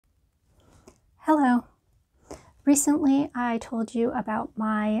Hello. Recently I told you about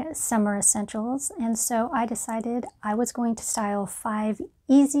my summer essentials, and so I decided I was going to style 5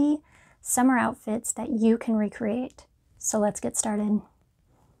 easy summer outfits that you can recreate. So let's get started.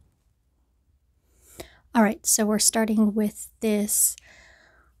 Alright, so we're starting with this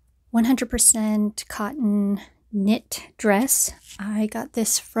 100% cotton knit dress. I got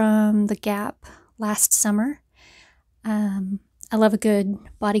this from the Gap last summer. I love a good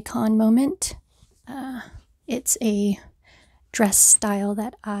bodycon moment. It's a dress style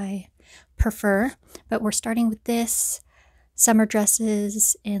that I prefer, but we're starting with this. Summer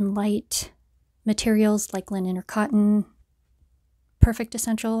dresses in light materials like linen or cotton. Perfect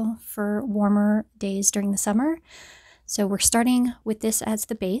essential for warmer days during the summer. So we're starting with this as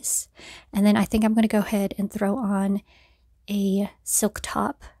the base, and then I think I'm going to go ahead and throw on a silk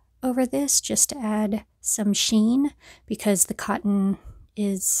top over this just to add some sheen, because the cotton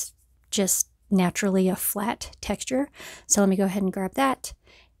is just naturally a flat texture. So let me go ahead and grab that,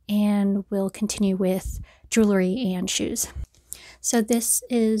 and we'll continue with jewelry and shoes. So this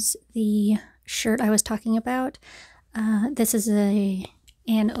is the shirt I was talking about. This is an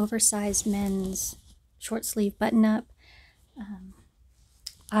oversized men's short sleeve button up.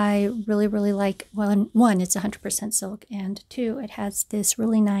 I really like, well, one, it's 100% silk, and two, it has this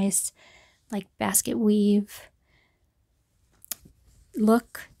really nice like basket weave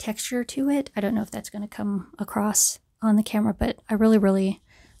look, texture to it. I don't know if that's going to come across on the camera, but I really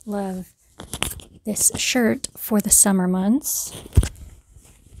love this shirt for the summer months.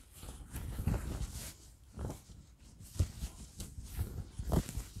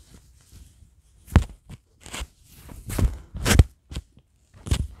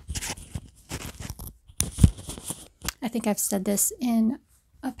 I think I've said this in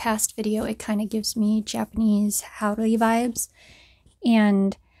a past video. It kind of gives me Japanese haori vibes,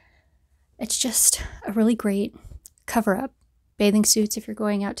 and it's just a really great cover-up. Bathing suits if you're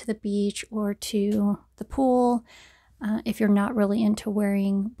going out to the beach or to the pool. If you're not really into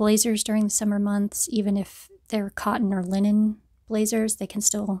wearing blazers during the summer months, even if they're cotton or linen blazers, they can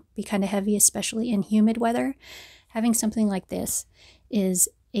still be kind of heavy, especially in humid weather. Having something like this is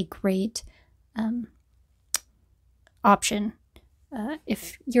a great option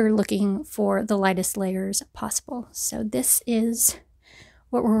if you're looking for the lightest layers possible. So this is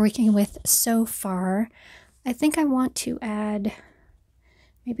what we're working with so far. I think I want to add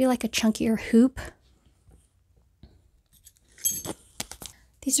maybe like a chunkier hoop.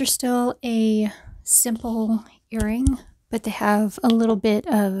 These are still a simple earring, but they have a little bit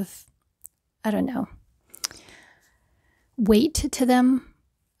of, I don't know, weight to them.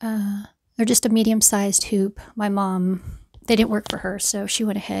 They're just a medium-sized hoop. My mom, they didn't work for her, so she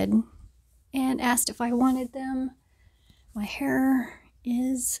went ahead and asked if I wanted them. My hair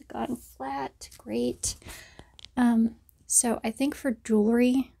is gotten flat. Great. So I think for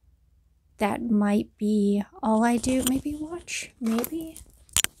jewelry, that might be all I do. Maybe watch, maybe.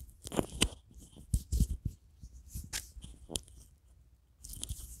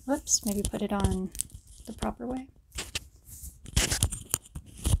 Whoops, maybe put it on the proper way.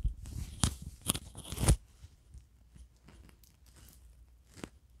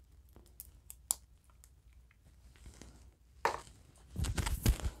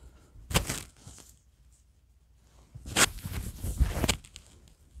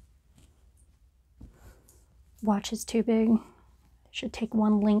 Watch is too big. Should take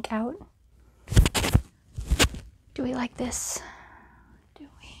one link out. Do we like this? Do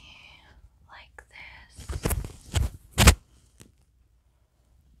we like this?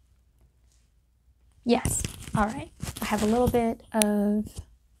 Yes. All right. I have a little bit of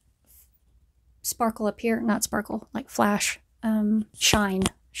sparkle up here. Not sparkle, like flash. Shine.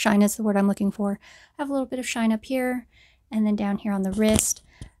 Shine is the word I'm looking for. I have a little bit of shine up here, and then down here on the wrist.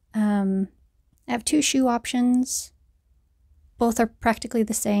 I have 2 shoe options. Both are practically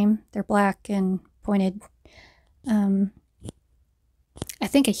the same. They're black and pointed. I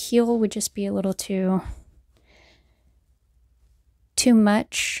think a heel would just be a little too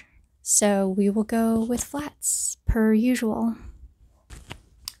much, so we will go with flats per usual.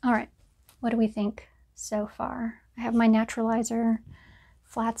 All right, what do we think so far? I have my naturalizer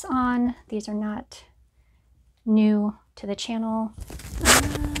flats on. These are not new to the channel.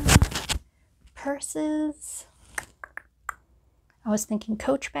 Purses. I was thinking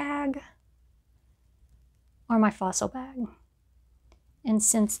Coach bag or my Fossil bag. And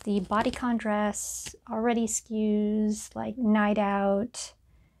since the bodycon dress already skews like night out,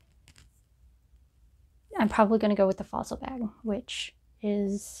 I'm probably going to go with the Fossil bag, which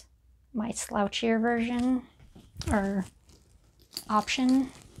is my slouchier version or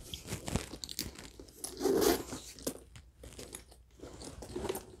option.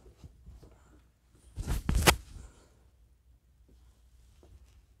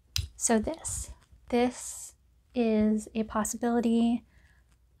 So this is a possibility.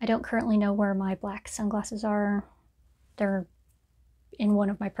 I don't currently know where my black sunglasses are. They're in one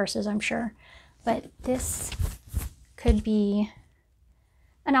of my purses, I'm sure. But this could be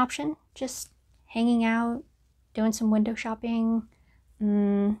an option, just hanging out, doing some window shopping.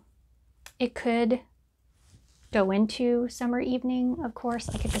 It could go into summer evening, of course.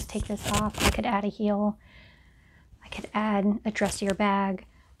 I could just take this off. I could add a heel. I could add a dressier bag.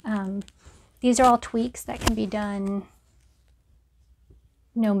 These are all tweaks that can be done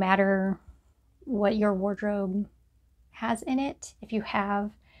no matter what your wardrobe has in it. If you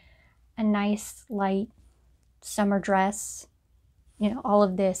have a nice light summer dress, you know, all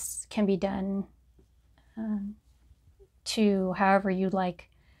of this can be done to however you'd like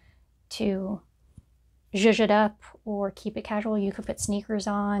to zhuzh it up or keep it casual. You could put sneakers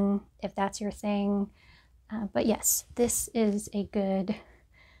on if that's your thing. But yes, this is a good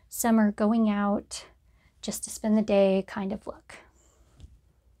summer going out just to spend the day kind of look.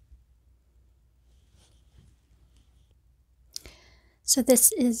 So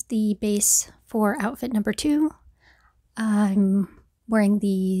this is the base for outfit number 2. I'm wearing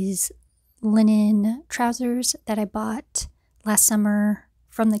these linen trousers that I bought last summer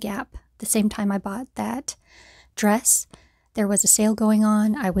from the Gap, the same time I bought that dress. There was a sale going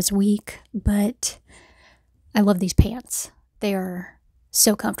on. I was weak, but I love these pants. They are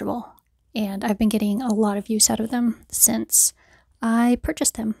so comfortable, and I've been getting a lot of use out of them since I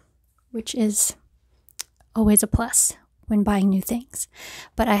purchased them, which is always a plus when buying new things.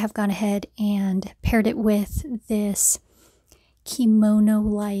 But I have gone ahead and paired it with this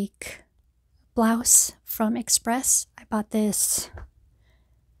kimono-like blouse from Express. I bought this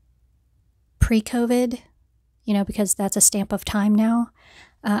pre-COVID, you know, because that's a stamp of time now.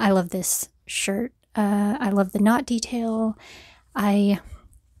 I love this shirt. I love the knot detail. I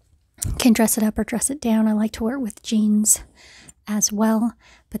can dress it up or dress it down. I like to wear it with jeans as well.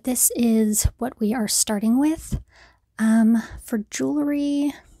 But this is what we are starting with. For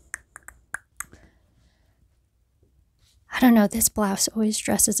jewelry, I don't know, this blouse always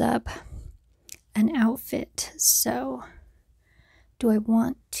dresses up an outfit. So do I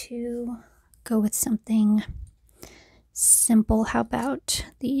want to go with something simple? How about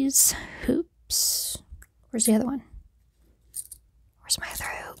these hoops? Where's the other one? Where's my other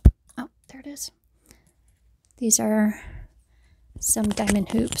hoop? Oh, there it is. These are some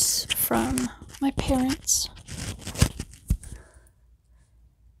diamond hoops from my parents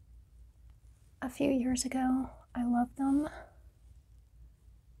a few years ago. I love them.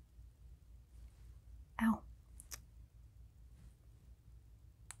 Ow.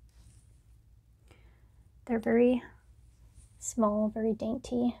 They're very small, very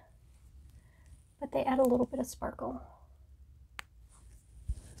dainty, but they add a little bit of sparkle.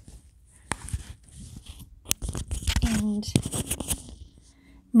 And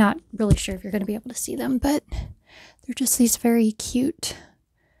not really sure if you're going to be able to see them, but they're just these very cute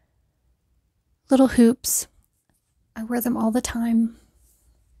little hoops. I wear them all the time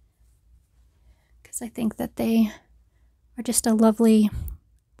because I think that they are just a lovely,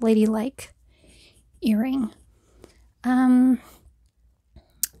 ladylike earring. I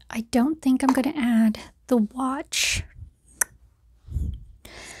don't think I'm going to add the watch.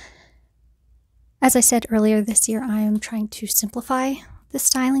 As I said earlier this year, I am trying to simplify the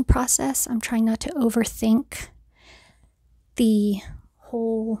styling process. I'm trying not to overthink the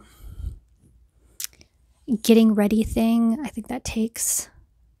whole getting ready thing. I think that takes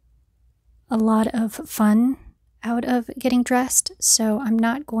a lot of fun out of getting dressed, so I'm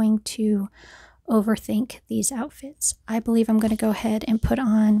not going to overthink these outfits. I believe I'm going to go ahead and put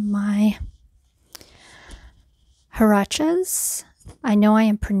on my Huaraches. I know I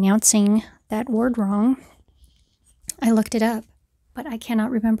am pronouncing that word wrong. I looked it up, but I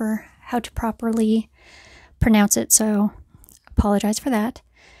cannot remember how to properly pronounce it, so apologize for that.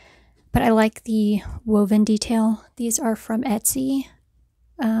 But I like the woven detail. These are from Etsy.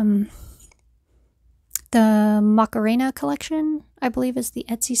 TheMacarenaCollection, I believe, is the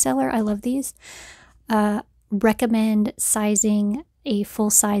Etsy seller. I love these. Recommend sizing a full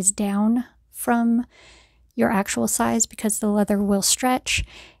size down from your actual size because the leather will stretch,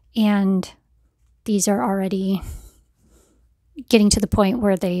 and these are already getting to the point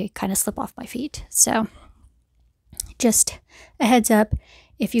where they kind of slip off my feet. So just a heads up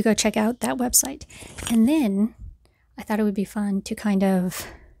if you go check out that website. And then I thought it would be fun to kind of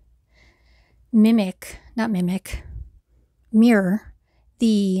mirror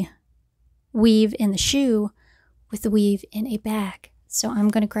the weave in the shoe with the weave in a bag. So I'm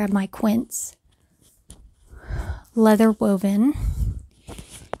going to grab my Quince leather woven,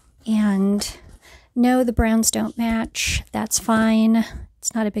 And no, the browns don't match. That's fine.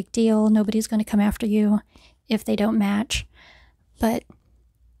 It's not a big deal. Nobody's going to come after you if they don't match. But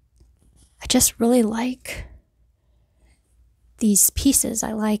I just really like these pieces.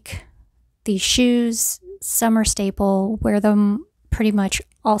 I like these shoes, summer staple, wear them pretty much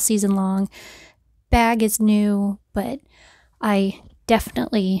all season long. Bag is new, but I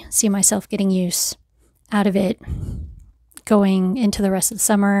definitely see myself getting use out of it going into the rest of the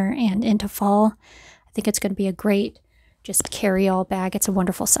summer and into fall. I think it's going to be a great just carry-all bag. It's a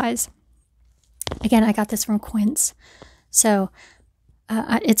wonderful size. Again, I got this from Quince. So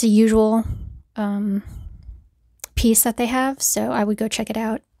it's a usual piece that they have, so I would go check it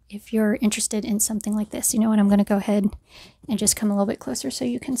out if you're interested in something like this. You know what, I'm going to go ahead and just come a little bit closer so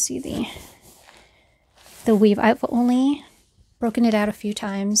you can see the weave. I've only broken it out a few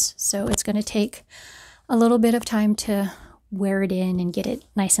times, so it's going to take a little bit of time to wear it in and get it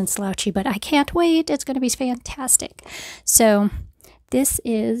nice and slouchy, but I can't wait. It's going to be fantastic. So this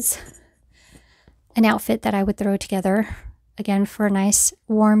is an outfit that I would throw together, again, for a nice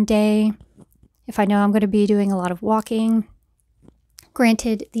warm day. If I know I'm going to be doing a lot of walking.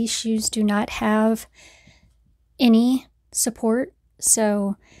 Granted, these shoes do not have any support,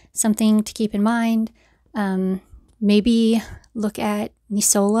 so something to keep in mind. Maybe look at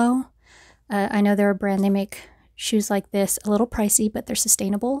Nisolo. I know they're a brand, they make shoes like this, a little pricey, but they're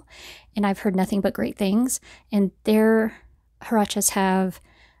sustainable, and I've heard nothing but great things. And their Huaraches have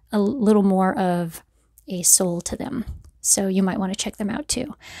a little more of a sole to them, so you might want to check them out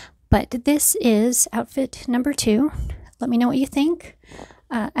too. But this is outfit number 2. Let me know what you think.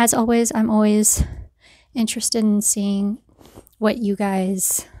 As always, I'm always interested in seeing what you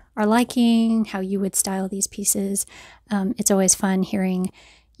guys are liking, how you would style these pieces. It's always fun hearing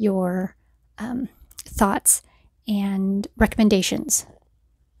your thoughts and recommendations.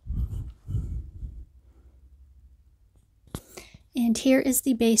 And here is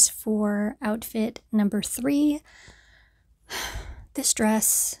the base for outfit number 3. This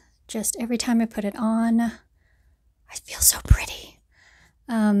dress, just every time I put it on, I feel so pretty.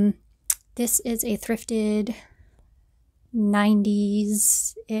 This is a thrifted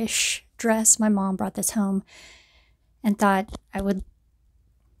 90s-ish dress. My mom brought this home and thought I would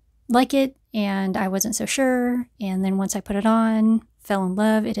like it, and I wasn't so sure. And then once I put it on, fell in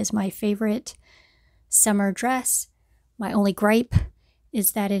love. It is my favorite summer dress. My only gripe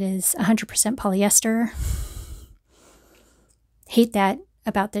is that it is 100% polyester. Hate that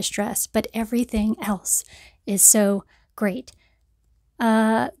about this dress, but everything else is so great.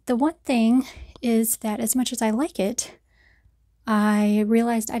 The one thing is that as much as I like it, I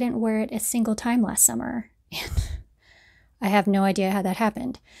realized I didn't wear it a single time last summer, and I have no idea how that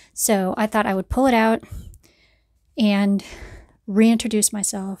happened. So I thought I would pull it out and reintroduce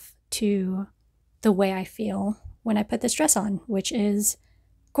myself to the way I feel when I put this dress on, which is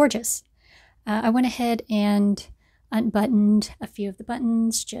gorgeous. I went ahead and unbuttoned a few of the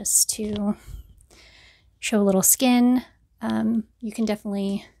buttons just to show a little skin. You can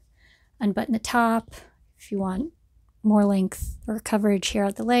definitely unbutton the top if you want more length or coverage here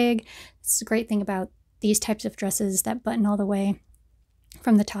at the leg. It's a great thing about these types of dresses that button all the way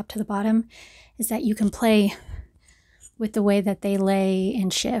from the top to the bottom, is that you can play with the way that they lay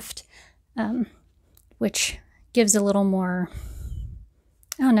and shift, which gives a little more,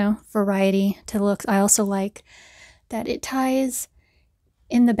 I don't know, variety to the look. I also like that it ties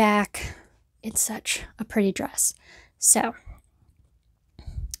in the back. It's such a pretty dress. So,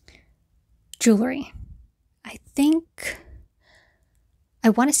 jewelry. I think I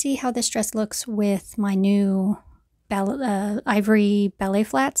want to see how this dress looks with my new ivory ballet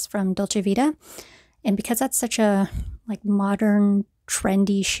flats from Dolce Vita. And because that's such a modern,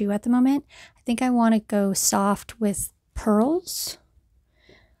 trendy shoe at the moment, I think I want to go soft with pearls.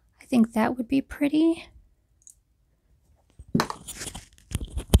 I think that would be pretty.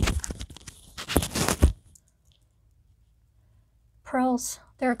 Pearls,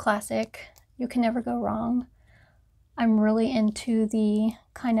 they're a classic. You can never go wrong. I'm really into the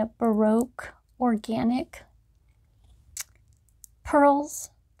kind of Baroque, organic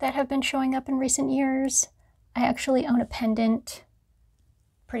pearls that have been showing up in recent years. I actually own a pendant.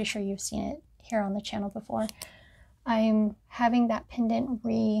 Pretty sure you've seen it here on the channel before. I'm having that pendant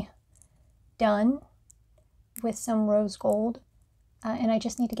redone with some rose gold, and I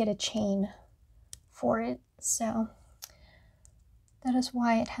just need to get a chain for it. So that is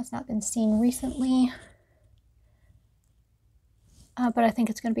why it has not been seen recently. But I think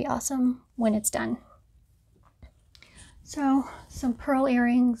it's going to be awesome when it's done. So some pearl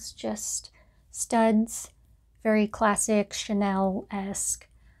earrings, just studs, very classic Chanel-esque.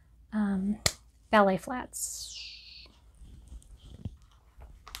 ballet flats.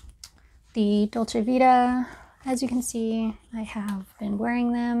 The Dolce Vita, as you can see, I have been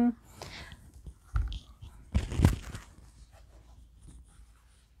wearing them.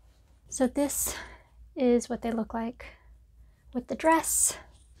 So this is what they look like with the dress.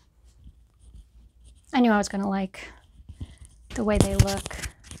 I knew I was going to like the way they look.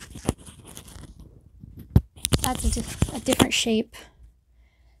 That's a different shape.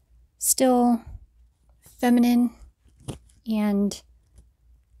 Still feminine and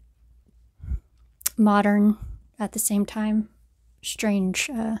modern at the same time. Strange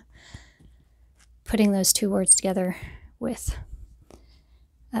putting those two words together with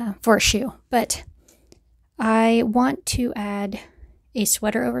for a shoe. But I want to add a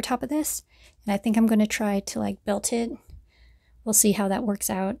sweater over top of this, and I think I'm going to try to like belt it. We'll see how that works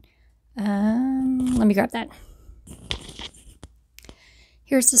out. Let me grab that.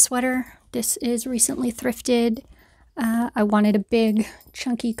 Here's the sweater. This is recently thrifted. I wanted a big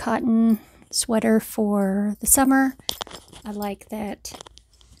chunky cotton sweater for the summer. I like that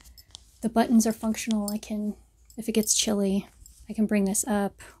the buttons are functional. I can, if it gets chilly, I can bring this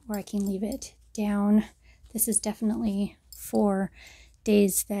up or I can leave it down. This is definitely for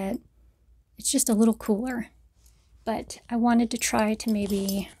days that it's just a little cooler. But I wanted to try to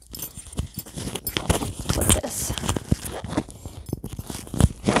maybe flip this.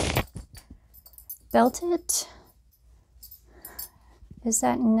 Belt it. Is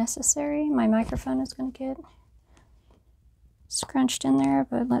that necessary? My microphone is going to get scrunched in there,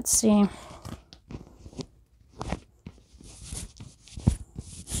 but let's see.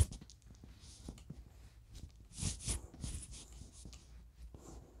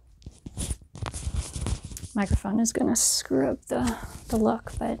 Microphone is going to screw up the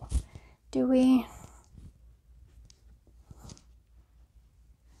look, but do we?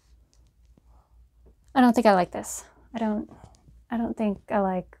 I don't think I like this. I don't think I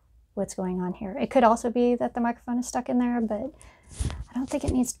like what's going on here. It could also be that the microphone is stuck in there, but I don't think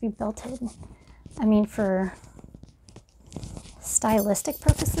it needs to be belted. I mean, for stylistic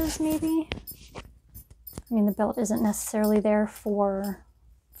purposes, maybe. I mean, the belt isn't necessarily there for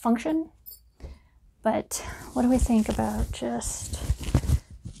function, but what do we think about just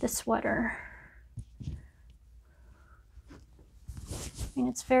the sweater? I mean,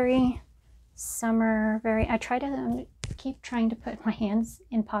 it's very summer, I try to keep trying to put my hands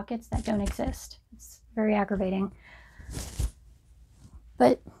in pockets that don't exist. It's very aggravating.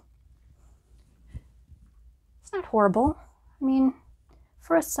 But it's not horrible. I mean,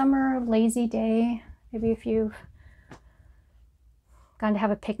 for a summer lazy day, maybe if you've gone to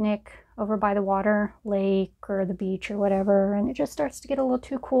have a picnic over by the water, lake or the beach or whatever, and it just starts to get a little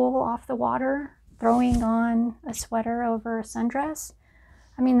too cool off the water, throwing on a sweater over a sundress,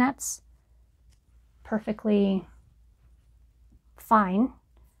 I mean, that's perfectly fine.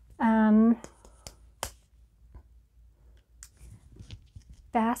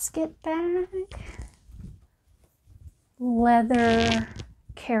 Basket bag, leather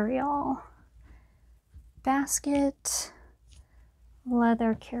carryall, basket,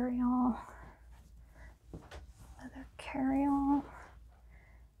 leather carryall, leather carryall,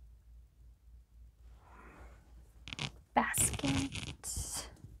 basket.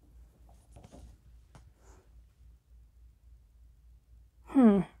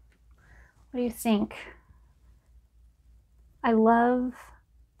 What do you think? I love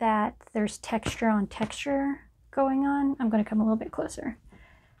that there's texture on texture going on. I'm going to come a little bit closer.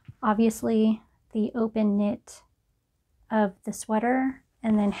 Obviously, the open knit of the sweater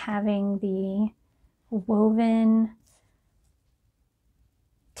and then having the woven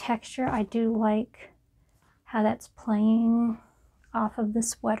texture. I do like how that's playing off of the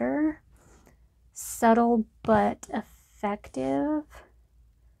sweater. Subtle but effective.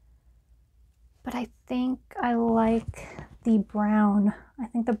 But I think I like the brown. I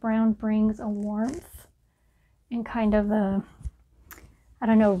think the brown brings a warmth and kind of a, I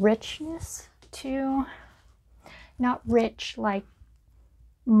don't know, richness to, not rich like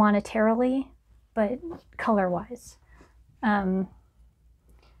monetarily, but color-wise. I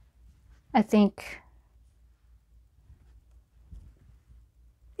think,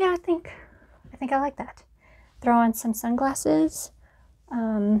 yeah, I think I like that. Throw on some sunglasses,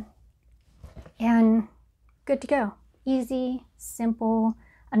 and good to go. Easy, simple,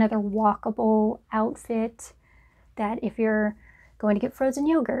 another walkable outfit that if you're going to get frozen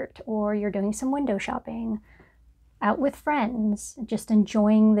yogurt or you're doing some window shopping, out with friends, just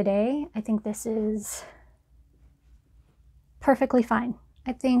enjoying the day, I think this is perfectly fine.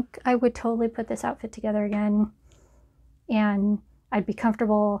 I think I would totally put this outfit together again and I'd be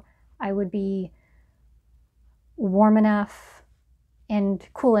comfortable. I would be warm enough and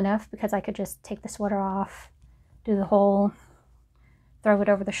cool enough because I could just take the sweater off, do the whole throw it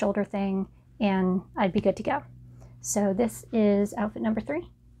over the shoulder thing, and I'd be good to go. So this is outfit number 3.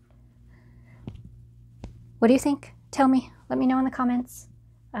 What do you think? Tell me. Let me know in the comments.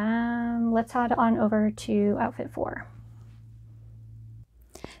 Let's head on over to outfit 4.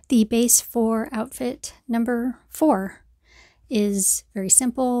 The base for outfit number 4 is very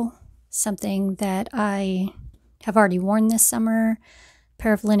simple, something that I have already worn this summer. A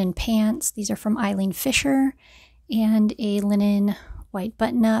pair of linen pants. These are from Eileen Fisher, and a linen white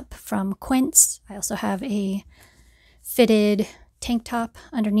button-up from Quince. I also have a fitted tank top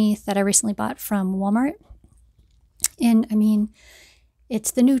underneath that I recently bought from Walmart. And I mean,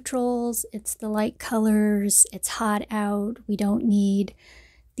 it's the neutrals, it's the light colors, it's hot out. We don't need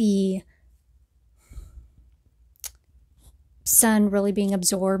the sun really being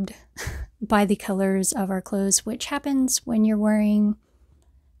absorbed by the colors of our clothes, which happens when you're wearing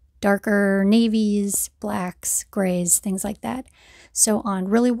darker navies, blacks, grays, things like that. So on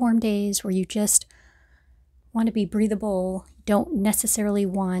really warm days where you just want to be breathable, don't necessarily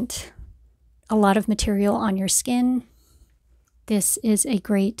want a lot of material on your skin, this is a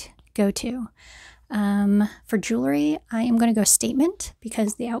great go-to. For jewelry, I am going to go statement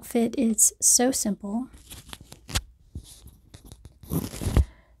because the outfit is so simple.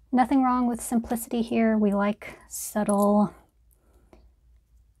 Nothing wrong with simplicity here. We like subtle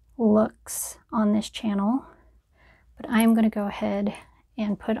looks on this channel, but I'm going to go ahead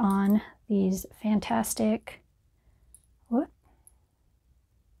and put on these fantastic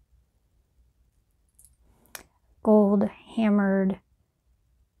gold hammered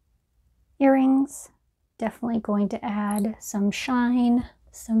earrings. Definitely going to add some shine,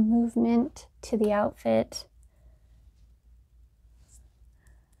 some movement to the outfit,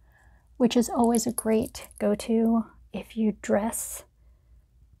 which is always a great go-to if you dress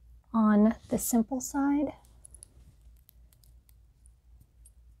on the simple side.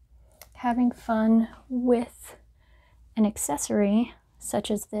 Having fun with an accessory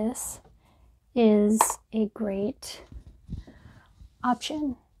such as this is a great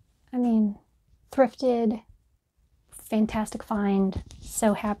option. I mean, thrifted, fantastic find,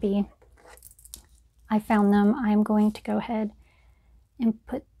 so happy I found them. I'm going to go ahead and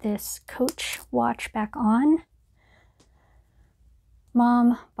put this Coach watch back on.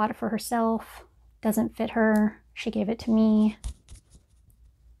 Mom bought it for herself, doesn't fit her, she gave it to me.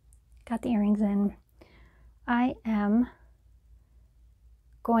 Got the earrings in. I am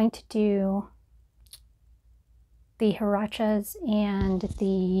going to do the Huaraches and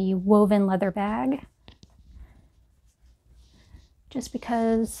the woven leather bag, just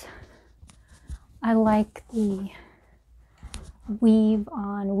because I like the weave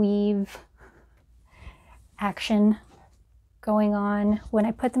on weave action going on when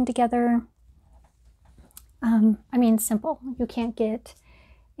I put them together. I mean, simple. You can't get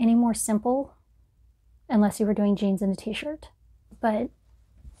any more simple unless you were doing jeans and a t-shirt. But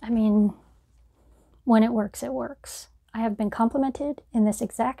I mean, when it works, it works. I have been complimented in this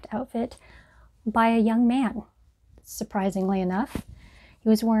exact outfit by a young man, surprisingly enough. He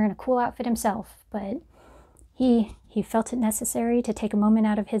was wearing a cool outfit himself, but he felt it necessary to take a moment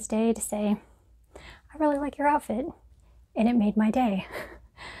out of his day to say, I really like your outfit, and it made my day.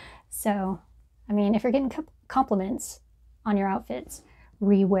 So, I mean, if you're getting compliments on your outfits,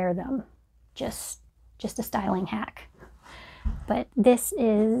 rewear them. Just a styling hack. But this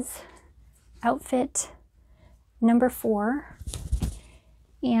is outfit number 4,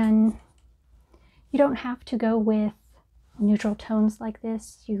 and you don't have to go with neutral tones like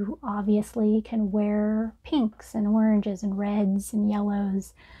this. You obviously can wear pinks and oranges and reds and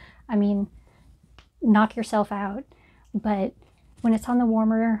yellows. I mean, knock yourself out. But when it's on the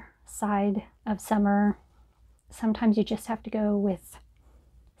warmer side of summer, sometimes you just have to go with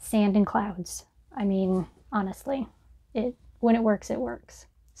sand and clouds. I mean, honestly, when it works, it works.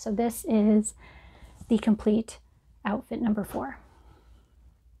 So this is the complete outfit number 4.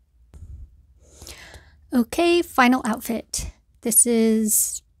 Okay, final outfit. This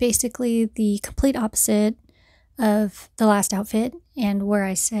is basically the complete opposite of the last outfit, and where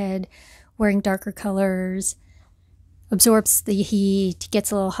I said wearing darker colors absorbs the heat,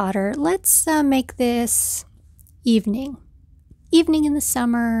 gets a little hotter. Let's make this evening. Evening in the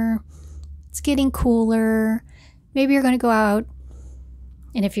summer. It's getting cooler. Maybe you're going to go out,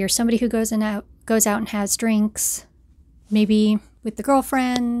 and if you're somebody who goes out and has drinks, maybe with the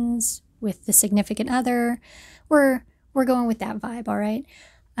girlfriends, with the significant other, we're going with that vibe, all right?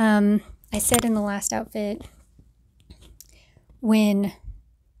 I said in the last outfit, when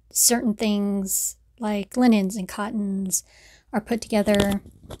certain things like linens and cottons are put together,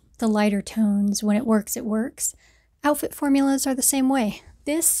 the lighter tones, when it works, it works. Outfit formulas are the same way.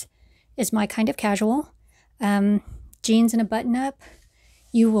 This is my kind of casual. Jeans and a button-up.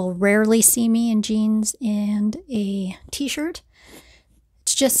 You will rarely see me in jeans and a t-shirt.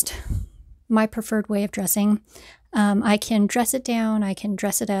 It's just my preferred way of dressing. I can dress it down, I can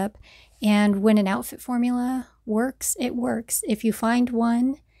dress it up, and when an outfit formula works, it works. If you find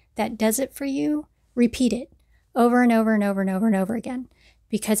one that does it for you, repeat it over and over and over and over and over again,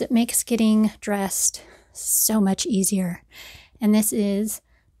 because it makes getting dressed so much easier. And this is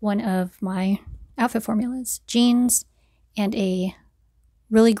one of my outfit formulas: jeans and a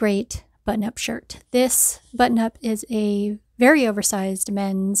really great button-up shirt. This button-up is a very oversized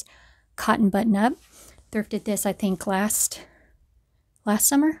men's cotton button-up. Thrifted this, I think, last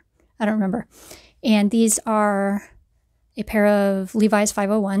summer. I don't remember. And these are a pair of Levi's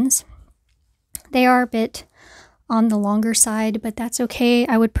 501s. They are a bit on the longer side, but that's okay.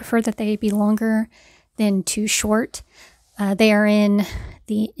 I would prefer that they be longer than too short. They are in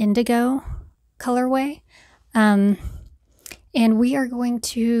the indigo colorway. And we are going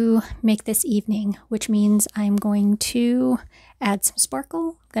to make this evening, which means I'm going to add some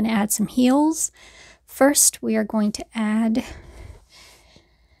sparkle. I'm going to add some heels. First, we are going to add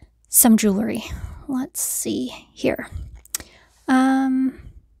some jewelry. Let's see here.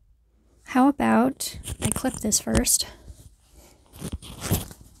 How about I clip this first?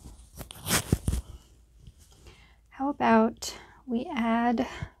 How about we add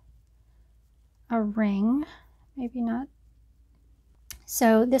a ring? Maybe not.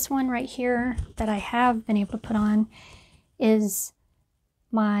 So this one right here that I have been able to put on is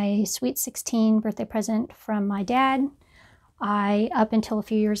my Sweet 16 birthday present from my dad. I, up until a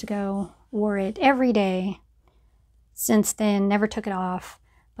few years ago, wore it every day. Since then, never took it off.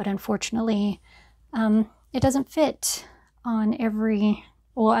 But unfortunately, it doesn't fit on every,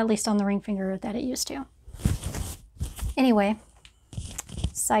 well, at least on the ring finger that it used to. Anyway,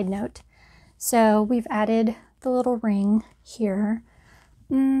 side note. So we've added the little ring here.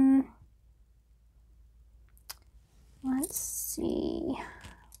 Let's see.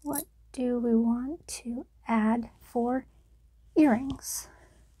 What do we want to add for earrings?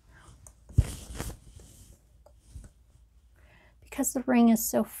 Because the ring is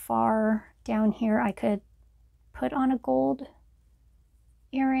so far down here, I could put on a gold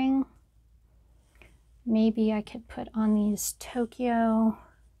earring. Maybe I could put on these Tokyo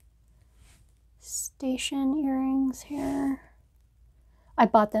Station earrings here. I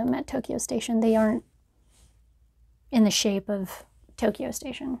bought them at Tokyo Station. They aren't in the shape of Tokyo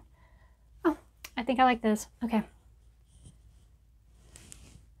Station. Oh, I think I like this. Okay.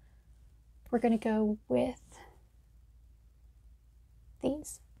 We're gonna go with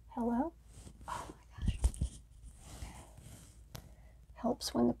these. Hello? Oh my gosh.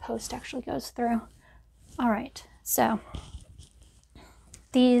 Helps when the post actually goes through. All right, so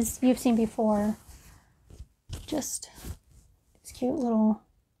these you've seen before. Just these cute little,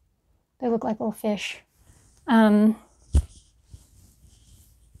 they look like little fish. I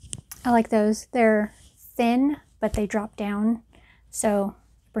like those. They're thin, but they drop down, so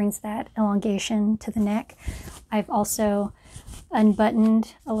it brings that elongation to the neck. I've also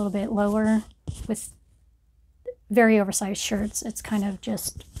unbuttoned a little bit lower with very oversized shirts. It's kind of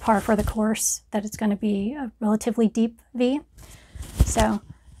just par for the course that it's going to be a relatively deep V. So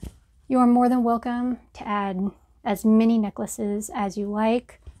you are more than welcome to add as many necklaces as you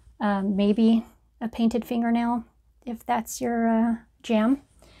like. Maybe a painted fingernail if that's your jam,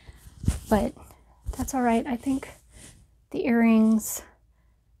 but that's all right. I think the earrings,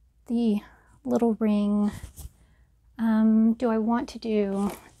 the little ring. Do I want to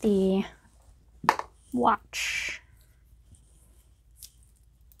do the watch?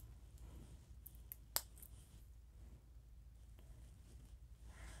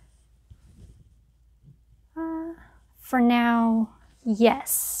 For now,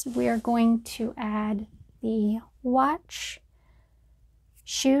 yes. We are going to add the watch.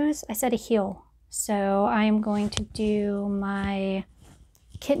 Shoes, I said a heel. So I'm going to do my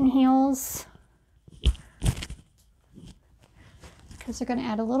kitten heels, because they're going to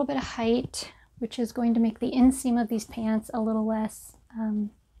add a little bit of height, which is going to make the inseam of these pants a little less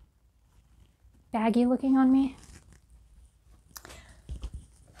baggy looking on me.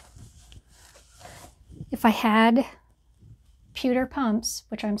 If I had pewter pumps,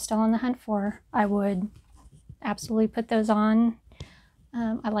 which I'm still on the hunt for, I would absolutely put those on.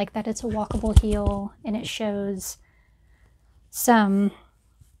 I like that it's a walkable heel and it shows some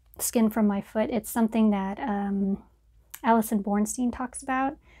skin from my foot. It's something that Alison Bornstein talks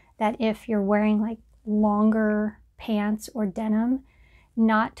about, that if you're wearing like longer pants or denim,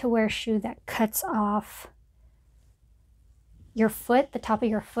 not to wear a shoe that cuts off your foot, the top of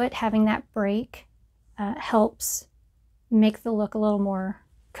your foot. Having that break helps make the look a little more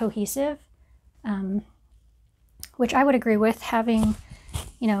cohesive, which I would agree with. Having,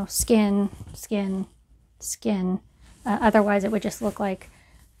 you know, skin, skin, skin. Otherwise it would just look like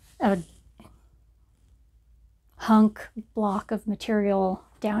a hunk block of material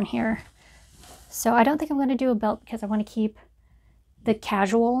down here. So I don't think I'm going to do a belt because I want to keep the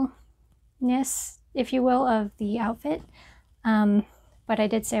casualness, if you will, of the outfit. But I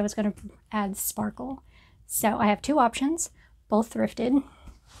did say I was going to add sparkle. So I have two options, both thrifted.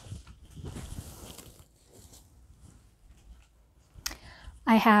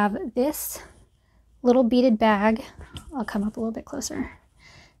 I have this little beaded bag. I'll come up a little bit closer.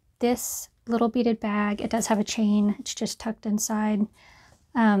 This little beaded bag, it does have a chain. It's just tucked inside.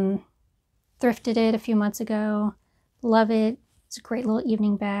 Thrifted it a few months ago. Love it. It's a great little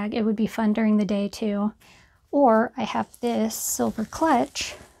evening bag. It would be fun during the day too. Or I have this silver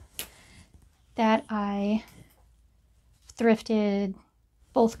clutch that I thrifted,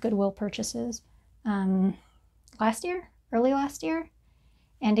 both Goodwill purchases, early last year.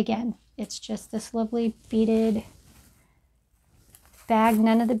 And again, it's just this lovely beaded bag.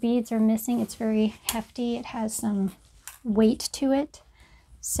 None of the beads are missing. It's very hefty. It has some weight to it.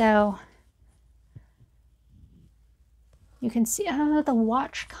 So you can see the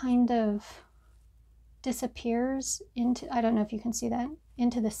watch kind of disappears into, I don't know if you can see that,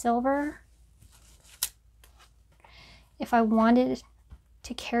 into the silver. If I wanted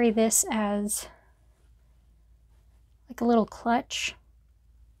to carry this as like a little clutch,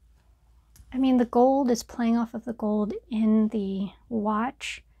 I mean, the gold is playing off of the gold in the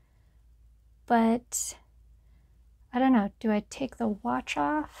watch, but I don't know, do I take the watch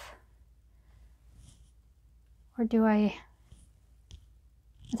off? Or do I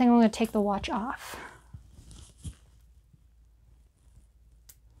think I'm going to take the watch off.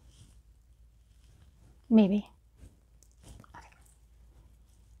 Maybe. Okay.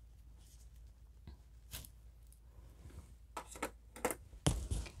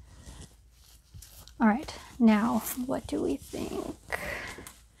 All right, now what do we think?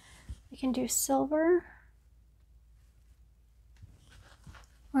 We can do silver,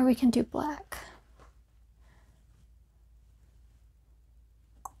 or we can do black.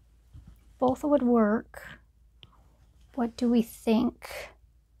 Both would work. What do we think?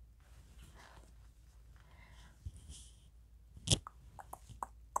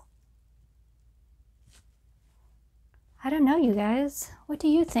 I don't know, you guys. What do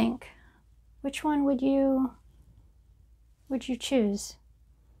you think? Which one would you choose?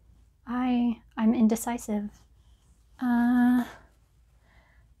 I'm indecisive.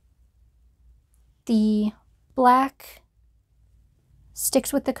 The black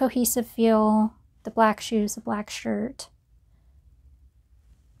sticks with the cohesive feel, the black shoes, the black shirt.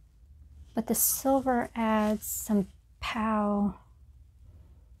 But the silver adds some pow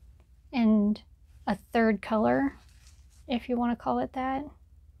and a third color, if you want to call it that.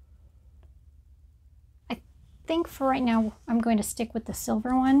 I think for right now, I'm going to stick with the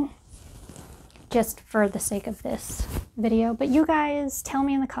silver one, just for the sake of this video. But you guys tell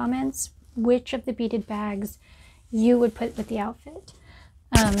me in the comments which of the beaded bags you would put with the outfit.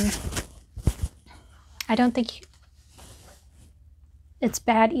 I don't think it's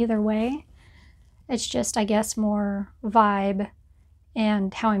bad either way. It's just, I guess, more vibe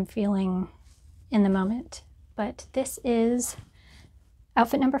and how I'm feeling in the moment. But this is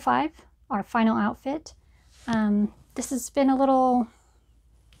outfit number 5, our final outfit. This has been a little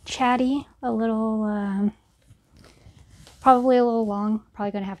chatty, a little, probably a little long.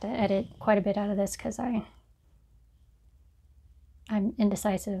 Probably going to have to edit quite a bit out of this because I'm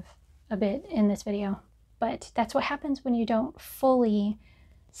indecisive a bit in this video. But that's what happens when you don't fully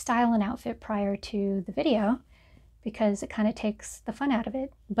style an outfit prior to the video, because it kind of takes the fun out of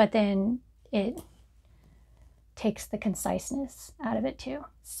it, but then it takes the conciseness out of it too.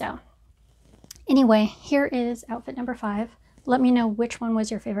 So anyway, here is outfit number 5. Let me know which one was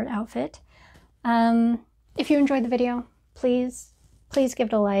your favorite outfit. If you enjoyed the video, please give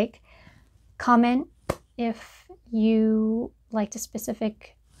it a like. Comment if you liked a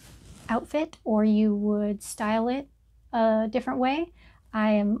specific outfit or you would style it a different way.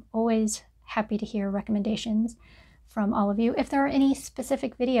 I am always happy to hear recommendations from all of you. If there are any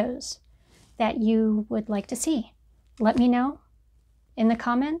specific videos that you would like to see, let me know in the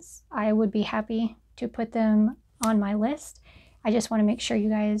comments. I would be happy to put them on my list. I just want to make sure you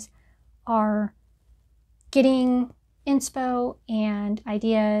guys are getting inspo and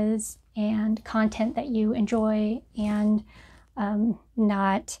ideas and content that you enjoy, and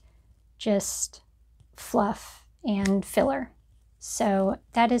not just fluff and filler. So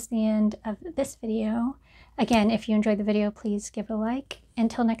that is the end of this video. Again, if you enjoyed the video, please give it a like.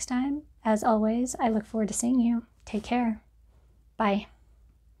 Until next time, as always, I look forward to seeing you. Take care. Bye.